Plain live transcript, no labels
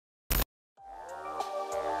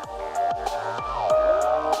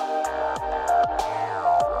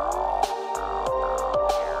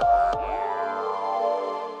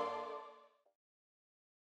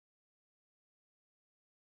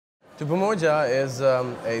Pamoja is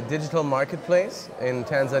a digital marketplace in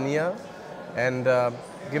Tanzania, and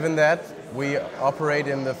given that we operate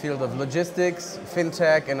in the field of logistics,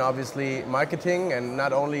 fintech, and obviously marketing, and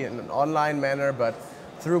not only in an online manner but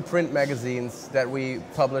through print magazines that we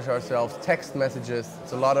publish ourselves, text messages.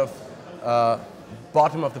 It's a lot of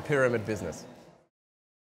bottom of the pyramid business.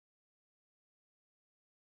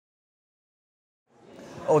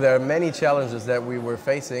 Oh, there are many challenges that we were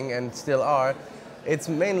facing and still are. It's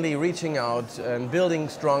mainly reaching out and building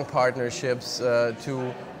strong partnerships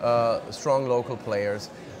to strong local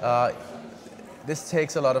players. This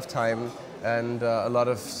takes a lot of time and a lot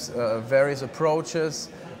of various approaches.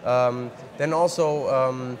 Then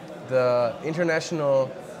also the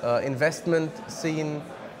international investment scene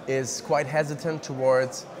is quite hesitant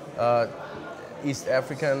towards East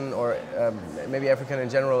African or maybe African in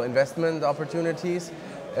general investment opportunities.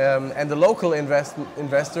 And the local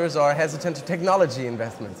investors are hesitant to technology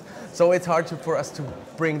investments. So it's hard for us to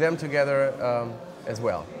bring them together as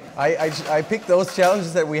well. I picked those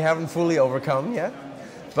challenges that we haven't fully overcome yet,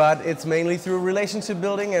 but it's mainly through relationship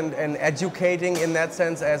building and educating in that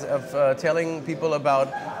sense, as of telling people about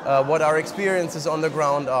what our experiences on the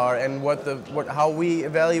ground are and how we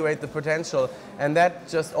evaluate the potential. And that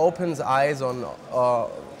just opens eyes on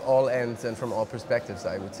all ends and from all perspectives,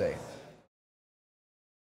 I would say.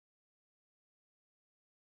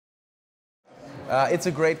 It's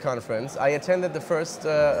a great conference. I attended the first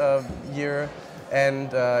year,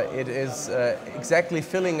 and it is exactly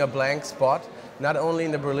filling a blank spot, not only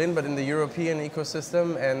in the Berlin but in the European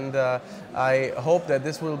ecosystem. And I hope that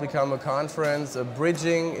this will become a conference, a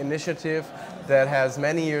bridging initiative that has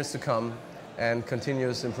many years to come and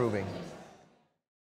continues improving.